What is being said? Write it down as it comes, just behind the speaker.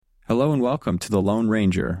Hello and welcome to The Lone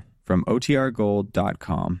Ranger from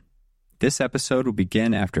OTRGold.com. This episode will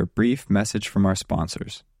begin after a brief message from our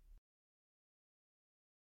sponsors.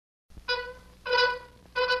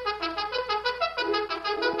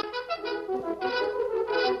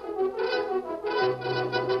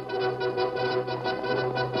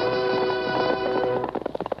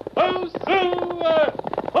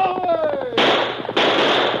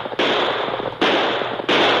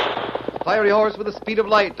 Fiery horse with the speed of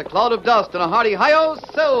light, a cloud of dust, and a hearty hi-yo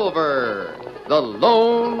silver, the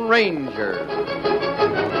Lone Ranger.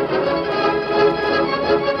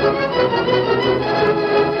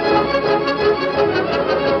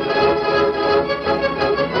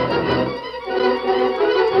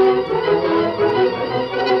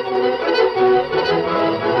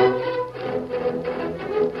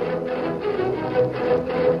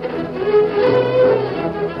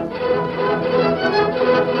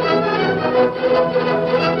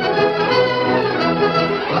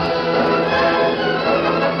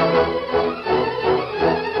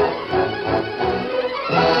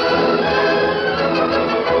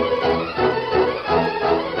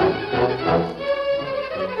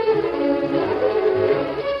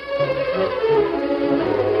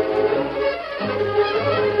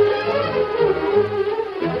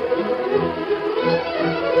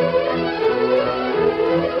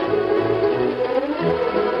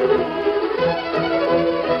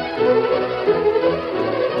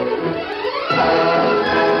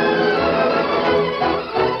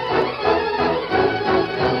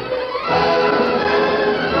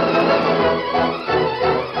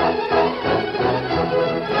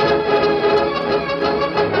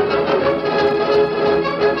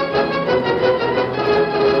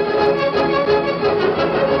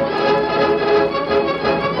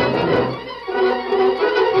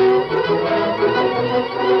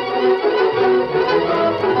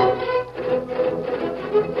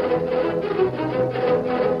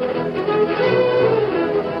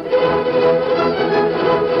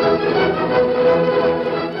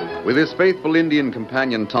 With his faithful Indian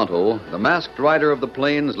companion Tonto, the masked rider of the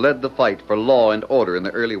plains led the fight for law and order in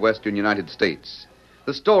the early western United States.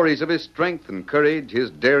 The stories of his strength and courage, his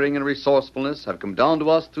daring and resourcefulness have come down to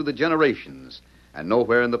us through the generations, and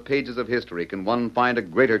nowhere in the pages of history can one find a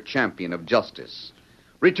greater champion of justice.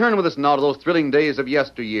 Return with us now to those thrilling days of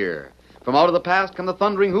yesteryear. From out of the past come the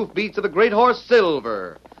thundering hoofbeats of the great horse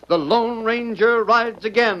Silver. The Lone Ranger rides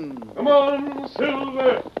again. Come on,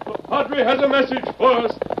 Silver. The Padre has a message for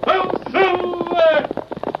us. Hail, Silver!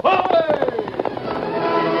 Hoy!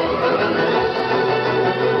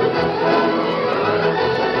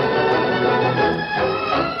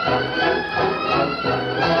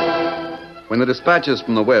 When the dispatches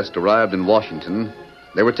from the West arrived in Washington,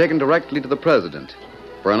 they were taken directly to the President.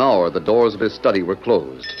 For an hour, the doors of his study were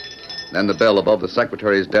closed. Then the bell above the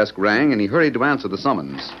Secretary's desk rang, and he hurried to answer the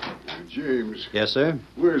summons. James. Yes, sir?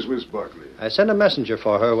 Where's Miss Barkley? I sent a messenger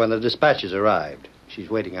for her when the dispatches arrived. She's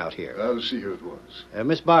waiting out here. I'll see her at once.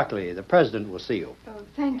 Miss Barkley, the president will see you. Oh,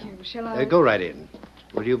 thank you. Shall I? Go right in.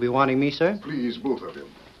 Will you be wanting me, sir? Please, both of you.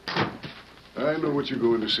 I know what you're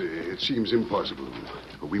going to say. It seems impossible.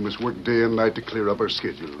 But we must work day and night to clear up our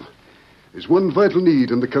schedule. There's one vital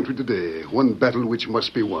need in the country today, one battle which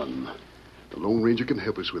must be won. The Lone Ranger can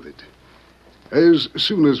help us with it. As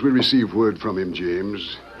soon as we receive word from him,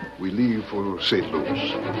 James, we leave for St.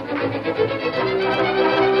 Louis.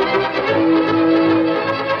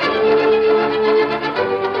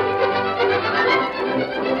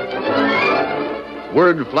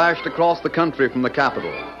 Word flashed across the country from the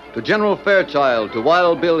capital. To General Fairchild, to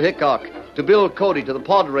Wild Bill Hickok, to Bill Cody, to the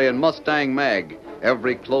Padre and Mustang Mag.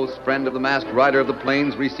 Every close friend of the masked rider of the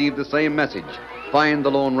plains received the same message. Find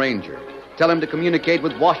the Lone Ranger. Tell him to communicate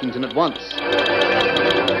with Washington at once. A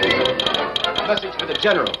message for the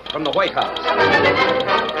general from the White House.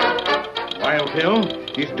 Wild Bill,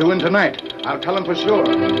 he's due in tonight. I'll tell him for sure.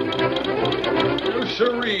 Oh,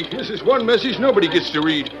 sirree. This is one message nobody gets to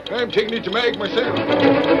read. I'm taking it to Mag myself.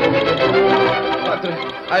 Padre,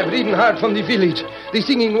 I've ridden hard from the village. The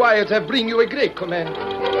singing wilds have bring you a great command.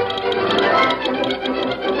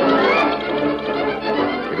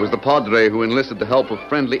 It was the Padre who enlisted the help of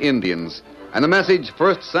friendly Indians, and the message,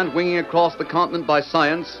 first sent winging across the continent by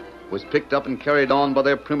science, was picked up and carried on by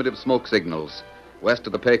their primitive smoke signals. West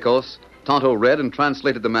of the Pecos, Tonto read and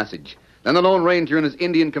translated the message. Then the Lone Ranger and his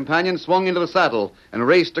Indian companion swung into the saddle and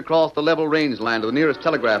raced across the level rangeland to the nearest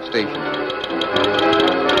telegraph station.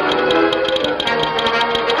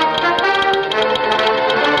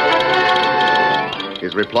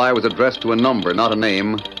 His reply was addressed to a number, not a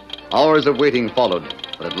name. Hours of waiting followed,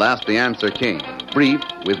 but at last the answer came. Brief,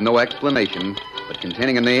 with no explanation, but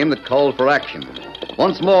containing a name that called for action.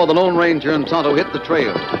 Once more, the Lone Ranger and Tonto hit the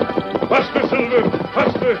trail. Faster, Silver!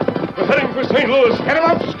 Faster! We're heading for St. Louis! Get him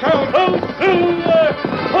up, Scout! Oh, Silver!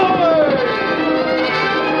 Forward!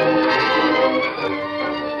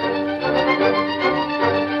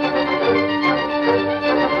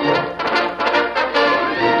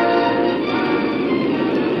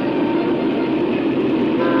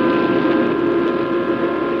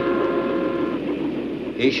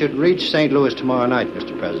 He should reach St. Louis tomorrow night,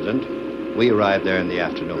 Mr. President. We arrive there in the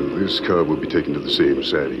afternoon. This car will be taken to the same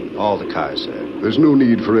siding. All the cars, sir. There's no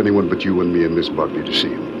need for anyone but you and me and Miss Barkley to see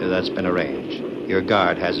him. That's been arranged. Your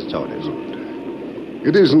guard has its orders.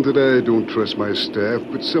 It isn't that I don't trust my staff,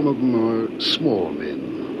 but some of them are small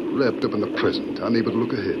men, wrapped up in the present, unable to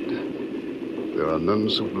look ahead. There are none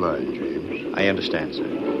so blind, James. I understand, sir.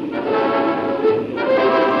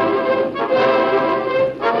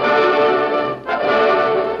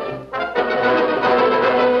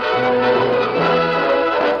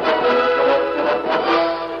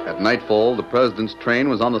 At nightfall, the president's train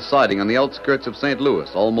was on the siding on the outskirts of St. Louis,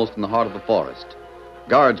 almost in the heart of the forest.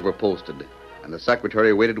 Guards were posted, and the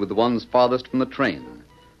secretary waited with the ones farthest from the train.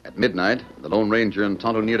 At midnight, the Lone Ranger and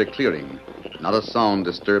Tonto neared a clearing. Not a sound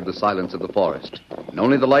disturbed the silence of the forest, and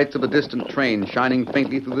only the lights of a distant train shining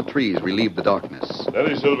faintly through the trees relieved the darkness.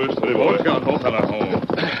 Steady, Silver, steady, boy. Scout, old fella, home.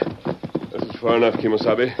 This is far enough,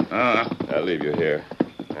 Kimosabe. Ah, I'll leave you here.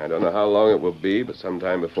 I don't know how long it will be, but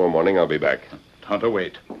sometime before morning I'll be back. Tonto,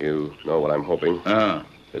 wait. You know what I'm hoping. Ah,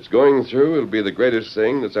 If it's going through, it'll be the greatest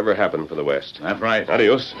thing that's ever happened for the West. that's right.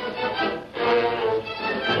 Adios.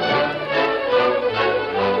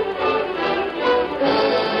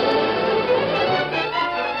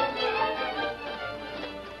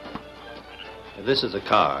 This is a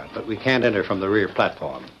car, but we can't enter from the rear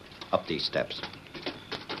platform. Up these steps.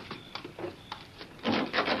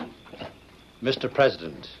 Mr.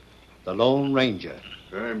 President, the Lone Ranger.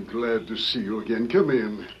 I'm glad to see you again. Come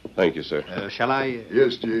in. Thank you, sir. Shall I?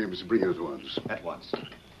 Yes, James, bring it at once. At once.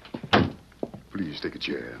 Please take a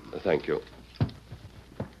chair. Thank you.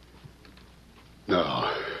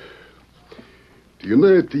 Now, to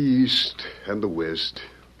unite the East and the West,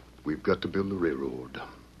 we've got to build a railroad.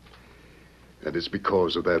 And it's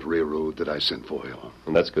because of that railroad that I sent for you.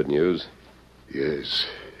 And that's good news. Yes,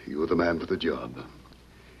 you're the man for the job.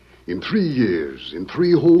 In 3 years, in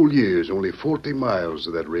 3 whole years, only 40 miles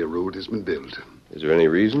of that railroad has been built. Is there any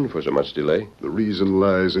reason for so much delay? The reason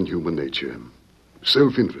lies in human nature.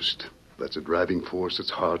 Self-interest. That's a driving force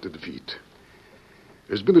that's hard to defeat.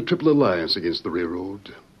 There's been a triple alliance against the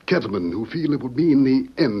railroad. Cattlemen who feel it would mean the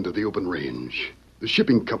end of the open range. The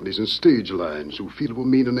shipping companies and stage lines who feel it will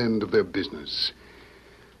mean an end of their business.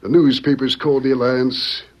 The newspapers call the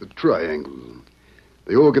alliance the Triangle.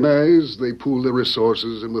 They organize, they pool their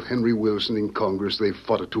resources, and with Henry Wilson in Congress, they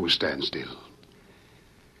fought it to a standstill.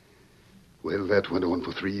 Well, that went on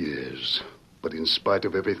for 3 years. But in spite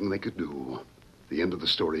of everything they could do, the end of the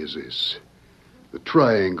story is this. The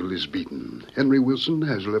Triangle is beaten. Henry Wilson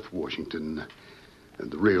has left Washington,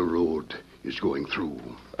 and the railroad is going through.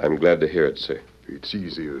 I'm glad to hear it, sir. It's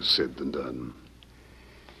easier said than done.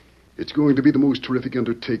 It's going to be the most terrific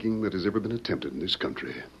undertaking that has ever been attempted in this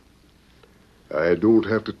country. I don't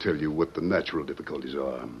have to tell you what the natural difficulties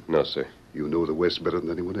are. No, sir. You know the West better than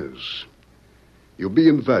anyone else. You'll be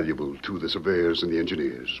invaluable to the surveyors and the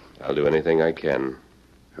engineers. I'll do anything I can.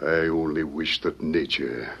 I only wish that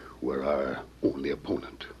nature were our only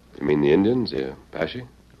opponent. You mean the Indians, the Apache?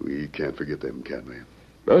 We can't forget them, can we?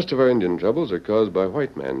 Most of our Indian troubles are caused by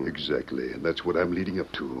white men. Exactly, and that's what I'm leading up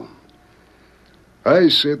to. I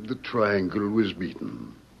said the Triangle was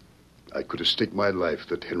beaten. I could have staked my life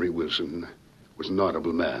that Henry Wilson was an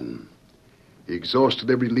honorable man. He exhausted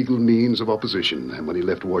every legal means of opposition, and when he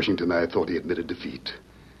left Washington, I thought he admitted defeat.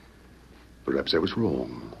 Perhaps I was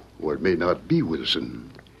wrong, or it may not be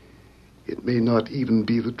Wilson. It may not even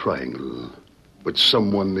be the Triangle, but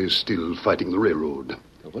someone is still fighting the railroad.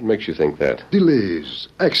 What makes you think that? Delays,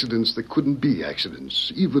 accidents that couldn't be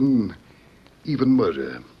accidents, even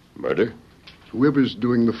murder. Murder? Whoever's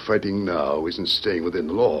doing the fighting now isn't staying within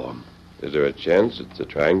the law. Is there a chance it's a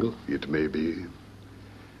triangle? It may be.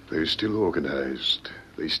 They're still organized.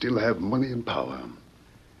 They still have money and power.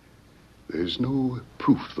 There's no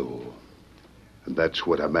proof, though. And that's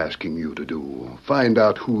what I'm asking you to do. Find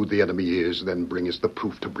out who the enemy is, then bring us the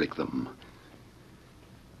proof to break them.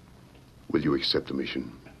 Will you accept the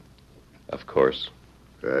mission? Of course.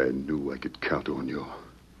 I knew I could count on you.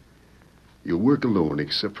 You'll work alone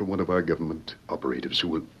except for one of our government operatives who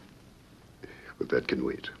will... But that can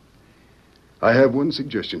wait. I have one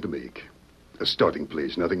suggestion to make. A starting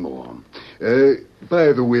place, nothing more.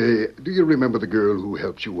 By the way, do you remember the girl who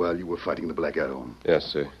helped you while you were fighting the Black Arrow? Yes,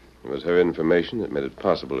 sir. It was her information that made it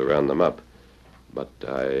possible to round them up. But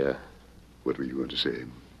What were you going to say?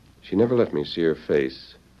 she never let me see her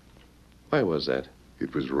face. Why was that?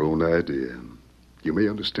 It was her own idea. You may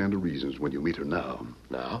understand the reasons when you meet her now.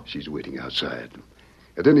 Now? She's waiting outside.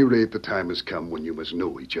 At any rate, the time has come when you must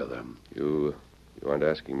know each other. You aren't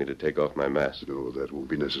asking me to take off my mask. No, that won't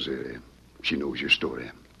be necessary. She knows your story.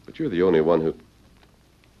 But you're the only one who...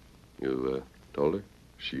 You told her?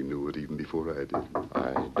 She knew it even before I did.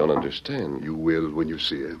 I don't understand. You will when you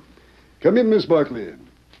see her. Come in, Miss Barkley.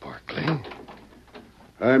 Barkley?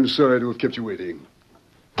 I'm sorry to have kept you waiting.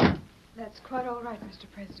 That's quite all right, Mr.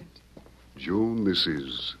 President. Joan, this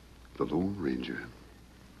is the Lone Ranger.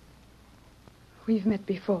 We've met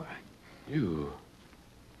before. You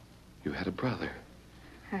had a brother.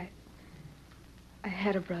 I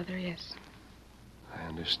had a brother, yes. I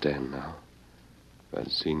understand now. If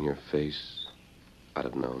I'd seen your face, I'd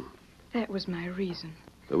have known. That was my reason.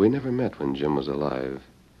 But we never met when Jim was alive.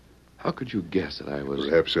 How could you guess that I was...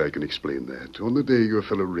 Perhaps I can explain that. On the day your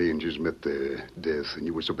fellow Rangers met their death and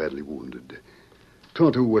you were so badly wounded,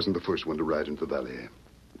 Tonto wasn't the first one to ride into the valley.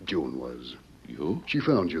 Joan was. You? She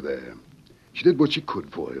found you there. She did what she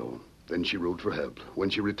could for you. Then she rode for help. When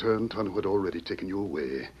she returned, Tonto had already taken you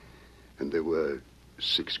away. And there were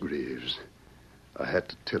 6 graves. I had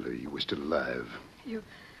to tell her you were still alive.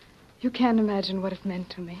 You can't imagine what it meant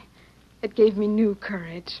to me. It gave me new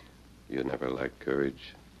courage. You never liked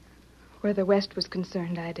courage. Where the West was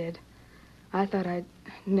concerned, I did. I thought I'd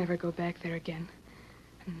never go back there again.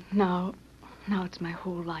 And now it's my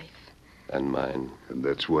whole life. And mine. And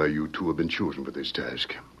that's why you two have been chosen for this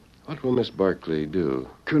task. What will Miss Barkley do?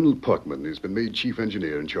 Colonel Parkman has been made chief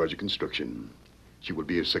engineer in charge of construction. She will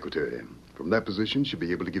be his secretary. From that position, she'll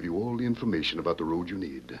be able to give you all the information about the road you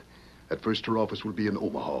need. At first, her office will be in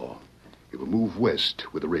Omaha. It will move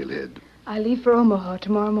west with the railhead. I leave for Omaha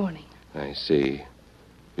tomorrow morning. I see.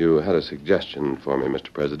 You had a suggestion for me,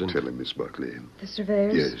 Mr. President. Tell him, Miss Barkley. The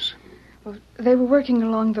surveyors? Yes. Well, they were working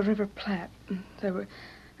along the River Platte. There were...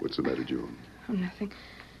 What's the matter, Joan? Oh, nothing.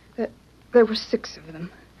 There were 6 of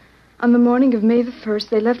them. On the morning of May the 1st,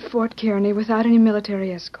 they left Fort Kearney without any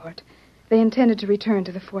military escort. They intended to return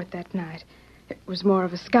to the fort that night. It was more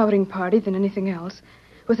of a scouting party than anything else,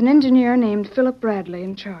 with an engineer named Philip Bradley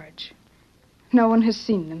in charge. No one has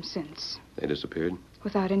seen them since. They disappeared?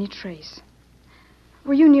 Without any trace.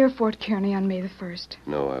 Were you near Fort Kearney on May the 1st?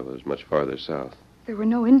 No, I was much farther south. There were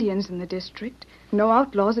no Indians in the district. No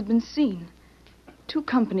outlaws had been seen. 2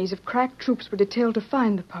 companies of crack troops were detailed to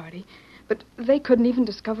find the party, but they couldn't even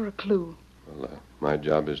discover a clue. Well, my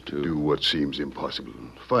job is to... Do what seems impossible.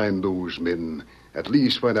 Find those men. At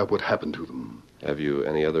least find out what happened to them. Have you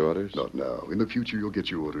any other orders? Not now. In the future, you'll get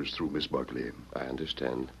your orders through Miss Barkley. I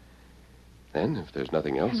understand. Then, if there's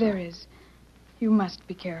nothing else... There is. You must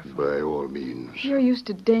be careful. By all means. You're used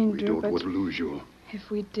to danger, We don't but want to lose you. if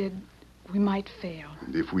we did, we might fail.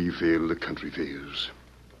 And if we fail, the country fails.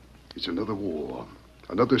 It's another war.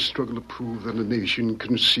 Another struggle to prove that a nation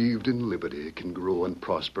conceived in liberty can grow and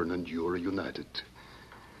prosper and endure united.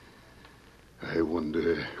 I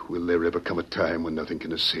wonder, will there ever come a time when nothing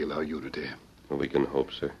can assail our unity? Well, we can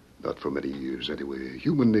hope, sir. Not for many years, anyway.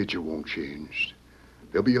 Human nature won't change.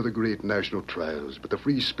 There'll be other great national trials, but the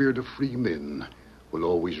free spirit of free men will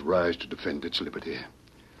always rise to defend its liberty.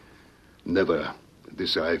 Never,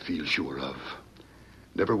 this I feel sure of,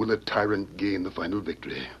 never will a tyrant gain the final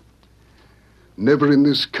victory. Never in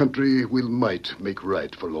this country will might make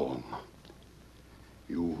right for long.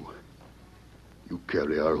 You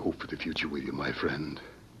carry our hope for the future with you, my friend.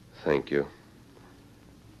 Thank you.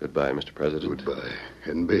 Goodbye, Mr. President. Goodbye.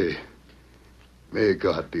 And may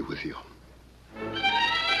God be with you.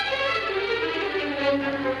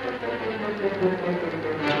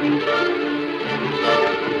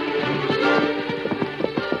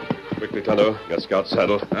 Quickly, Tonto. Got Scout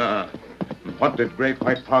saddle. What did Great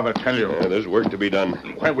White Father tell you? There's work to be done.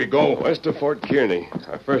 Where we go? West of Fort Kearney.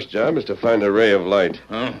 Our first job is to find a ray of light.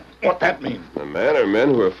 What that mean? The man or men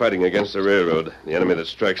who are fighting against the railroad. The enemy that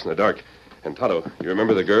strikes in the dark. And Tonto, you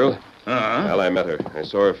remember the girl? Well, I met her. I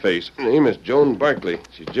saw her face. Her name is Joan Barkley.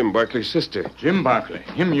 She's Jim Barkley's sister. Jim Barkley.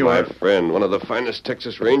 Him you My are... friend, one of the finest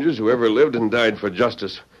Texas Rangers who ever lived and died for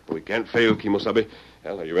justice. We can't fail, Kimosabe.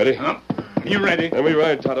 Well, are you ready? You ready? Then we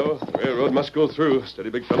ride, Tonto. The railroad must go through. Steady,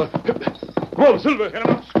 big fella. Come on, Silver. Get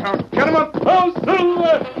him up, Scout. Get him up. Oh,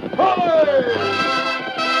 Silver! Hoy!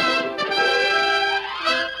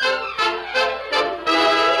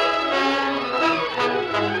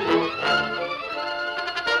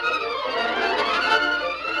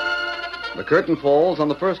 The curtain falls on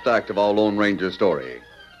the first act of our Lone Ranger story.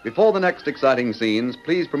 Before the next exciting scenes,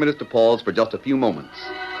 please permit us to pause for just a few moments.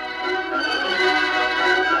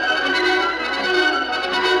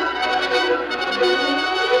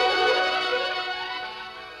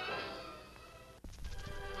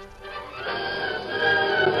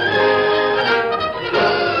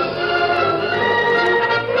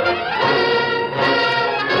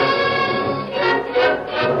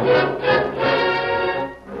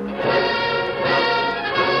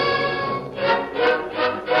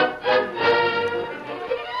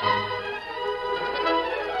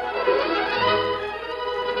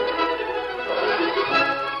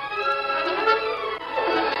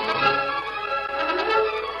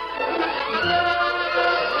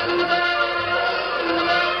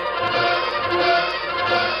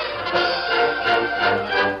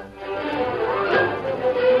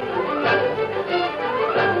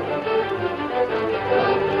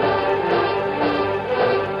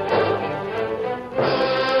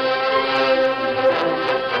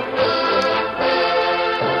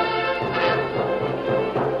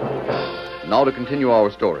 Now to continue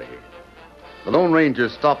our story. The Lone Ranger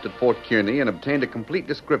stopped at Fort Kearney and obtained a complete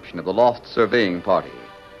description of the lost surveying party.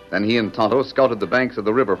 Then he and Tonto scouted the banks of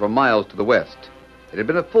the river for miles to the west. It had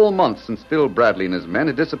been a full month since Phil Bradley and his men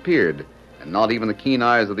had disappeared, and not even the keen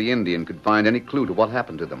eyes of the Indian could find any clue to what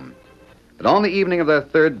happened to them. But on the evening of their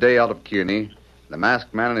third day out of Kearney, the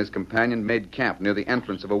masked man and his companion made camp near the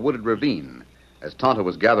entrance of a wooded ravine. As Tonto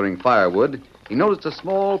was gathering firewood, he noticed a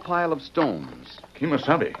small pile of stones.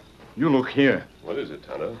 Kimasabi, you look here. What is it,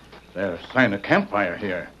 Tonto? There's sign of campfire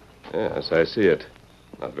here. Yes, I see it.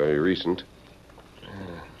 Not very recent.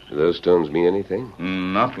 Do those stones mean anything?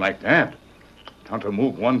 Not like that. Tonto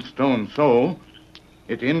move one stone so,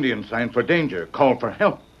 it Indian sign for danger, call for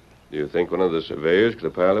help. Do you think one of the surveyors could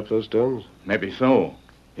have piled up those stones? Maybe so.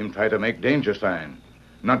 Him try to make danger sign,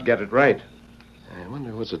 not get it right. I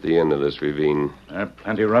wonder what's at the end of this ravine.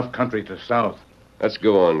 Plenty rough country to south. Let's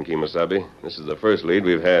go on, Kimasabi. This is the first lead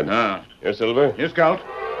we've had. Here, Silver. Here, Scout.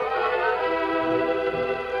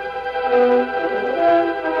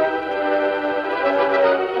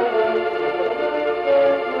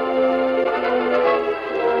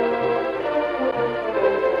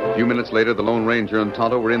 A few minutes later, the Lone Ranger and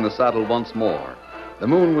Tonto were in the saddle once more. The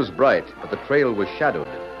moon was bright, but the trail was shadowed.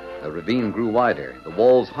 The ravine grew wider, the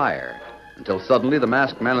walls higher, until suddenly the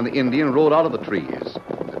masked man and the Indian rode out of the trees.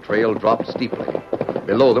 The trail dropped steeply.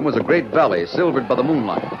 Below them was a great valley, silvered by the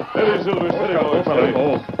moonlight. Steady, Silver, steady, boy, steady.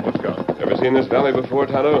 Let's go. Ever seen this valley before,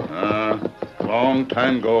 Tonto? Long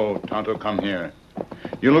time ago, Tonto come here.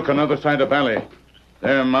 You look another side of valley.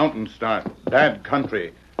 There mountains start. Bad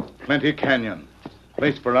country. Plenty canyon.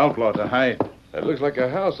 Place for outlaw to hide. That looks like a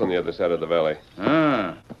house on the other side of the valley.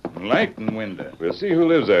 Light and window. We'll see who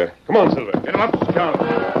lives there. Come on, Silver. Get him up,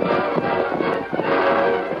 Scout.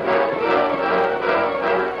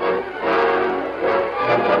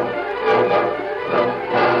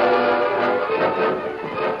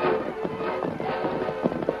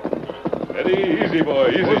 Easy, boy,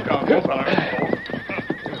 easy. Go, fella.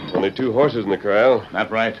 Only 2 horses in the corral.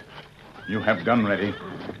 That right. You have gun ready.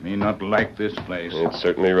 Me not like this place. It's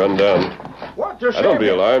certainly run down. What the Don't be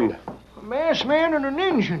alarmed. A masked man and an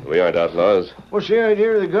Injun. We aren't outlaws. What's the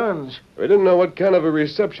idea of the guns? We didn't know what kind of a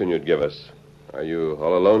reception you'd give us. Are you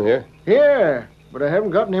all alone here? Yeah, but I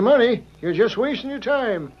haven't got any money. You're just wasting your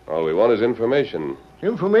time. All we want is information.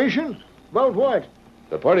 Information? About what?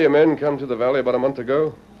 The party of men come to the valley about a month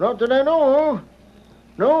ago. Not that I know of.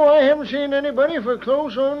 No, I haven't seen anybody for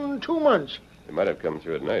close on 2 months. They might have come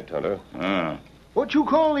through at night, Tonto. What you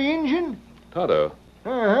call the Injun? Tonto.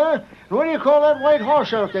 Uh-huh. And what do you call that white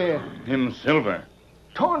horse out there? Him Silver.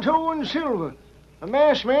 Tonto and Silver. A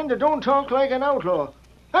masked man that don't talk like an outlaw.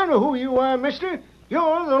 I know who you are, mister.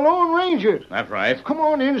 You're the Lone Ranger. That's right. Come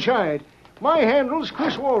on inside. My handle's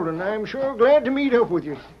Chris Walden. I'm sure glad to meet up with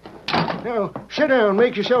you. Now, sit down.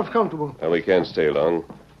 Make yourself comfortable. Well, we can't stay long.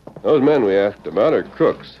 Those men we asked about are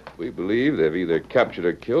crooks. We believe they've either captured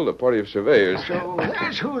or killed a party of surveyors. So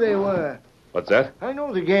that's who they were. What's that? I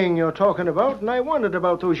know the gang you're talking about, and I wondered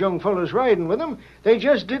about those young fellows riding with them. They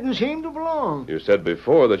just didn't seem to belong. You said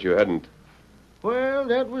before that you hadn't. Well,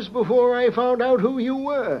 that was before I found out who you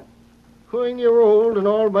were. When you're old and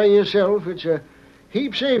all by yourself, it's a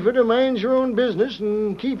heap safer to mind your own business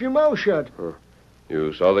and keep your mouth shut.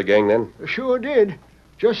 You saw the gang then? Sure did.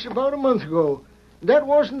 Just about a month ago. That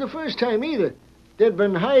wasn't the first time either. They'd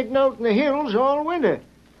been hiding out in the hills all winter.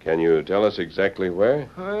 Can you tell us exactly where?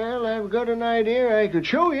 Well, I've got an idea I could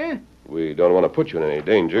show you. We don't want to put you in any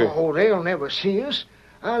danger. Oh, they'll never see us.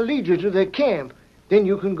 I'll lead you to their camp. Then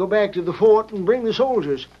you can go back to the fort and bring the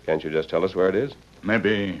soldiers. Can't you just tell us where it is?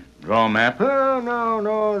 Maybe draw a map? Oh,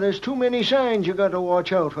 no. There's too many signs you got to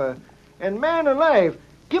watch out for. And man alive,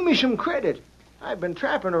 give me some credit. I've been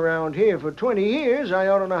trapping around here for 20 years. I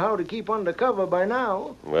ought to know how to keep under cover by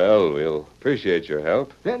now. Well, we'll appreciate your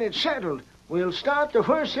help. Then it's settled. We'll start the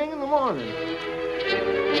first thing in the morning.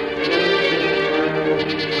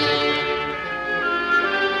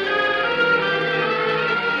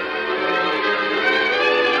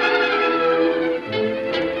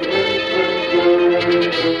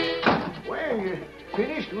 Well, you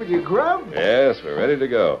finished with your grub? Yes, we're ready to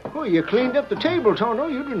go. Oh, you cleaned up the table, Tonto.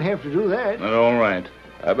 You didn't have to do that. That's all right.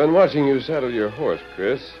 I've been watching you saddle your horse,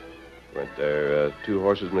 Chris. Weren't there 2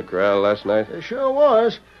 horses in the corral last night? There sure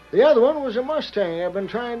was. The other one was a Mustang I've been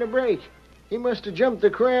trying to break. He must have jumped the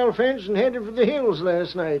corral fence and headed for the hills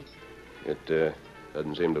last night. It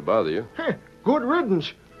doesn't seem to bother you. Heh, good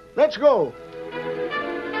riddance. Let's go.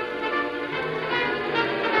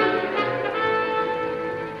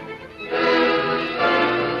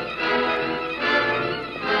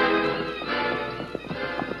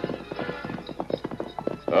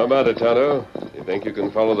 How about it, Tonto? You think you can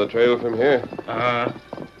follow the trail from here?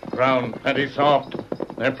 Ground plenty soft.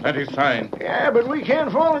 There plenty sign. Yeah, but we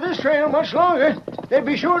can't follow this trail much longer. They'd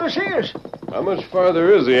be sure to see us. How much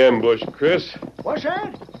farther is the ambush, Chris? What's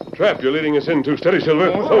that? Trap you're leading us into. Steady,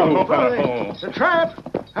 Silver. The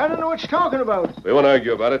trap? I don't know what you're talking about. We won't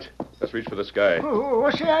argue about it. Let's reach for the sky.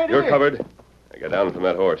 What's the idea? You're covered. Now get down from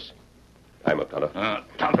that horse. Climb up, Tonto.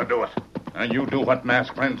 Tonto, do it. And you do what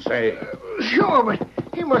masked friends say. Sure, but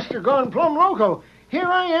he must have gone plumb loco. Here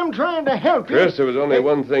I am trying to help you. Chris, there was only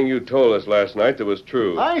one thing you told us last night that was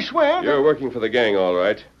true. I swear. You're working for the gang, all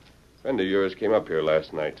right. A friend of yours came up here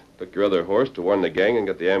last night. Took your other horse to warn the gang and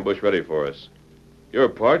get the ambush ready for us. Your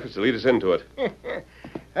part was to lead us into it.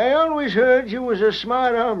 I always heard you was a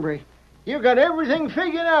smart hombre. You got everything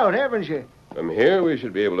figured out, haven't you? From here, we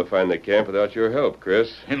should be able to find the camp without your help,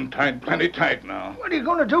 Chris. Him tied plenty tight now. What are you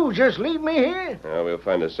going to do, just leave me here? Now, we'll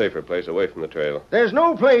find a safer place away from the trail. There's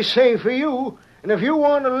no place safe for you. And if you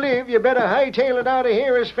want to live, you better hightail it out of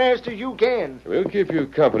here as fast as you can. We'll keep you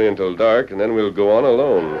company until dark, and then we'll go on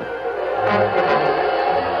alone.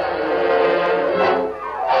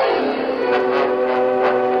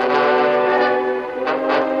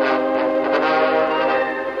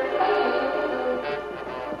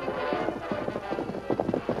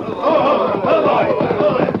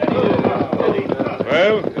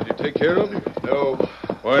 Well, did you take care of him? No,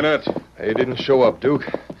 Why not? he didn't show up, Duke.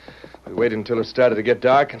 We waited until it started to get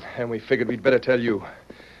dark, and we figured we'd better tell you.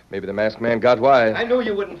 Maybe the masked man got wise. I knew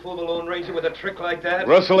you wouldn't fool the Lone Ranger with a trick like that.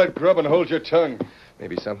 Rustle that grub and hold your tongue.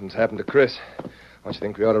 Maybe something's happened to Chris. Don't you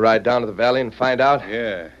think we ought to ride down to the valley and find out?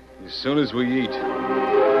 Yeah, as soon as we eat.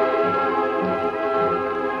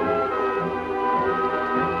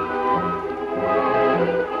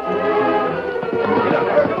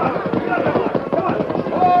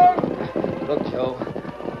 Look, Joe,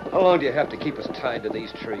 how long do you have to keep us tied to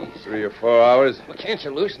these trees? 3 or 4 hours. Well, can't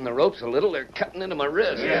you loosen the ropes a little? They're cutting into my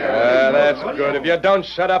wrist. That's good. If you don't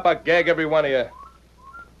shut up, I'll gag every one of you.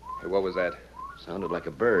 Hey, what was that? Sounded like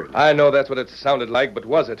a bird. I know that's what it sounded like, but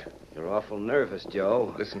was it? You're awful nervous,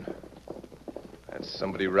 Joe. Listen. That's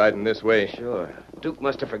somebody riding this way. Sure. Duke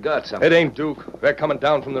must have forgot something. It ain't Duke. They're coming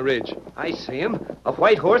down from the ridge. I see him. A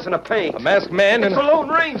white horse and a paint. A masked man It's and... the Lone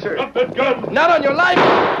Ranger. Drop that gun! Not on your life!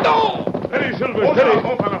 No! Steady, Silver,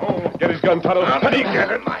 steady. Get his gun, Tonto. Steady,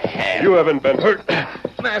 get it. My hand. You haven't been hurt.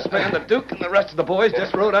 Masked man, the Duke, and the rest of the boys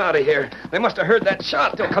just rode out of here. They must have heard that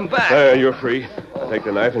shot. They'll come back. There, you're free. I'll take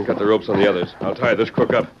the knife and cut the ropes on the others. I'll tie this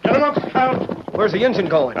crook up. Get him up, Scout. Where's the engine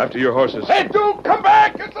going? After your horses. Hey, Duke, come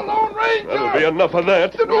back. It's the Lone Ranger. That'll be enough of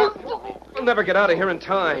that. We'll never get out of here in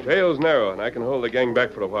time. Trail's narrow, and I can hold the gang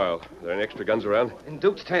back for a while. Are there any extra guns around? In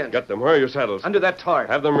Duke's tent. Get them. Where are your saddles? Under that tarp.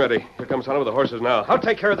 Have them ready. Here comes Tonto with the horses now. I'll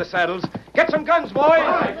take care of the saddles. Get some guns, boys.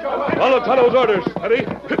 Follow Tonto's orders. Steady.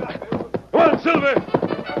 Come on, Silver.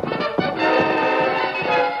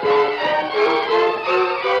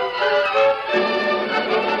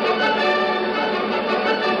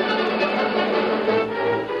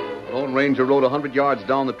 The Lone Ranger rode 100 yards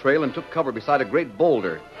down the trail and took cover beside a great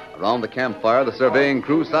boulder. Around the campfire, the surveying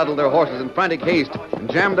crew saddled their horses in frantic haste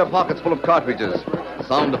and jammed their pockets full of cartridges. The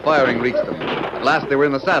sound of firing reached them. At last, they were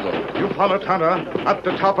in the saddle. You follow Tonto up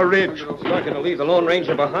the top of ridge. You're not going to leave the Lone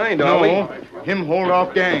Ranger behind, are we? No, him hold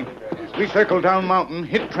off gang. We circle down mountain,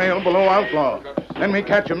 hit trail below Outlaw. Then we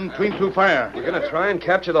catch him between 2 fire. You're going to try and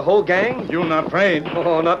capture the whole gang? You not afraid?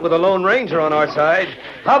 Oh, not with the Lone Ranger on our side.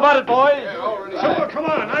 How about it, boys? Silver, come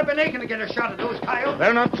on. I've been aching to get a shot at those coyotes.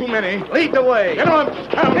 They're not too many. Lead the way. Get 'em up,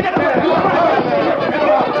 Scout. Get 'em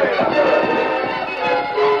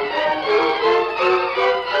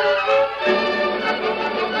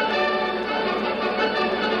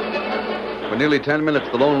For nearly 10 minutes,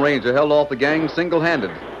 the Lone Ranger held off the gang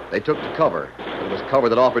single-handed. They took to cover. It was cover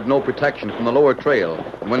that offered no protection from the lower trail.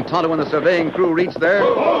 And when Tonto and the surveying crew reached there... There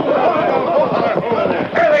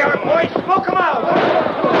they are, boys. Smoke them out.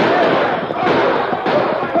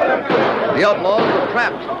 The outlaws were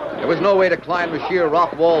trapped. There was no way to climb the sheer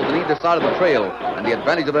rock walls on either side of the trail, and the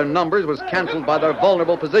advantage of their numbers was canceled by their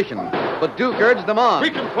vulnerable position. But Duke urged them on. We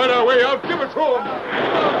can find our way out. Give it to them.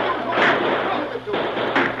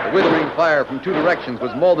 The withering fire from two directions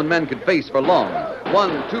was more than men could face for long.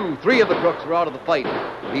 1, 2, 3 of the crooks were out of the fight.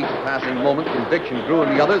 With each passing moment, conviction grew in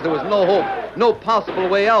the others. There was no hope, no possible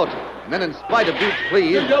way out. And then, in spite of Duke's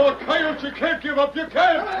pleas... You yellow coyotes, you can't give up. You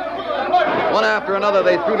can't. One after another,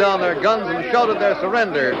 they threw down their guns and shouted their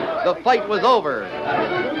surrender. The fight was over.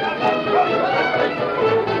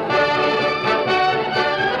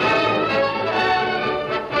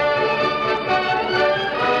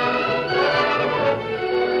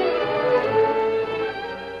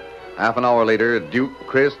 Half an hour later, Duke,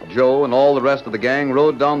 Chris, Joe, and all the rest of the gang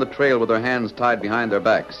rode down the trail with their hands tied behind their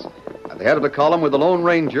backs. At the head of the column were the Lone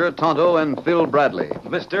Ranger, Tonto, and Phil Bradley.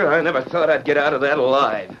 Mister, I never thought I'd get out of that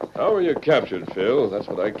alive. How were you captured, Phil? That's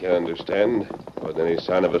what I can't understand. Wasn't any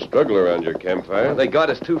sign of a struggle around your campfire. They got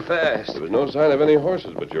us too fast. There was no sign of any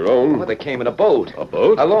horses but your own. Well, they came in a boat. A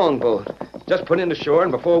boat? A long boat. Just put into shore,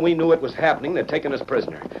 and before we knew it was happening, they'd taken us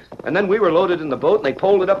prisoner. And then we were loaded in the boat, and they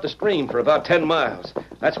poled it up the stream for about 10 miles.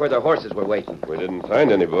 That's where their horses were waiting. We didn't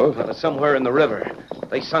find any boat. Well, it's somewhere in the river.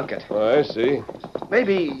 They sunk it. Oh, I see.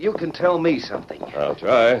 Maybe you can tell me something. I'll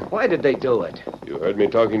try. Why did they do it? You heard me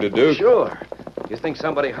talking to Duke? Sure. You think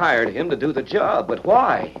somebody hired him to do the job, but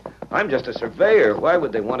why? I'm just a surveyor. Why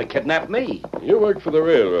would they want to kidnap me? You work for the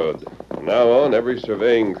railroad. From now on, every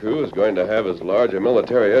surveying crew is going to have as large a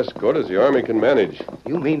military escort as the Army can manage.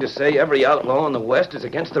 You mean to say every outlaw in the West is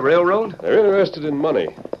against the railroad? They're interested in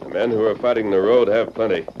money. The men who are fighting the road have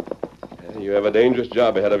plenty. You have a dangerous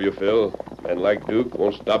job ahead of you, Phil. Men like Duke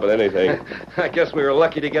won't stop at anything. I guess we were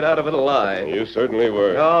lucky to get out of it alive. You certainly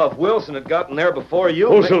were. Oh, if Wilson had gotten there before you...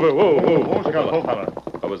 Whoa, Silver, whoa.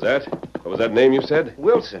 What was that? What was that name you said?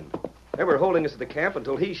 Wilson. They were holding us at the camp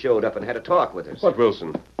until he showed up and had a talk with us. What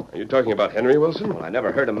Wilson? Are you talking about Henry Wilson? Well, I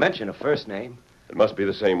never heard him mention a first name. It must be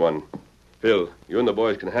the same one. Phil, you and the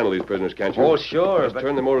boys can handle these prisoners, can't you? Oh, sure, Just but...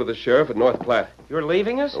 turn them over to the sheriff at North Platte. You're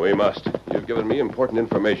leaving us? We must. You've given me important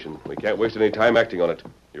information. We can't waste any time acting on it.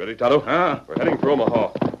 You ready, Tonto? We're heading for Omaha.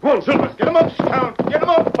 Come on, Silver. Get him up, Scout. Get him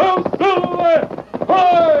up. Oh, Silver!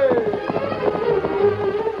 Hoy!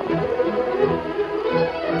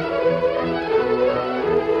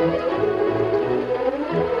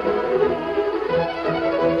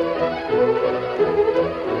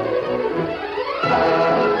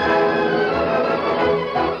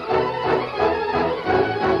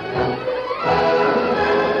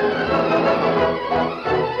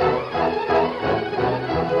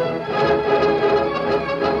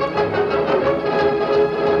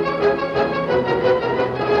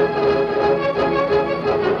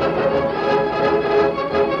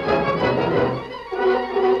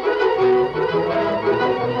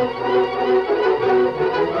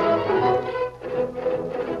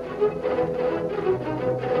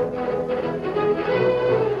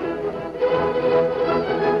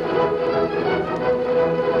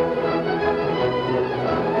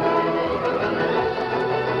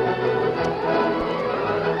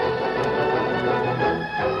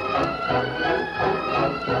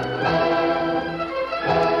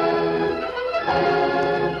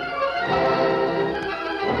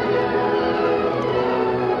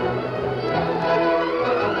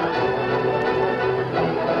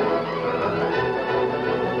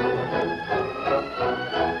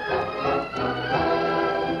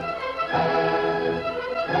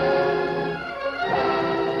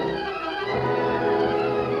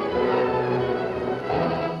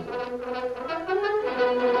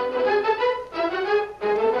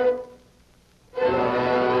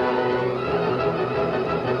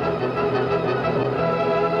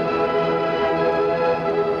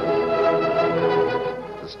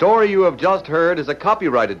 The story you have just heard is a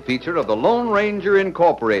copyrighted feature of the Lone Ranger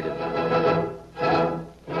Incorporated.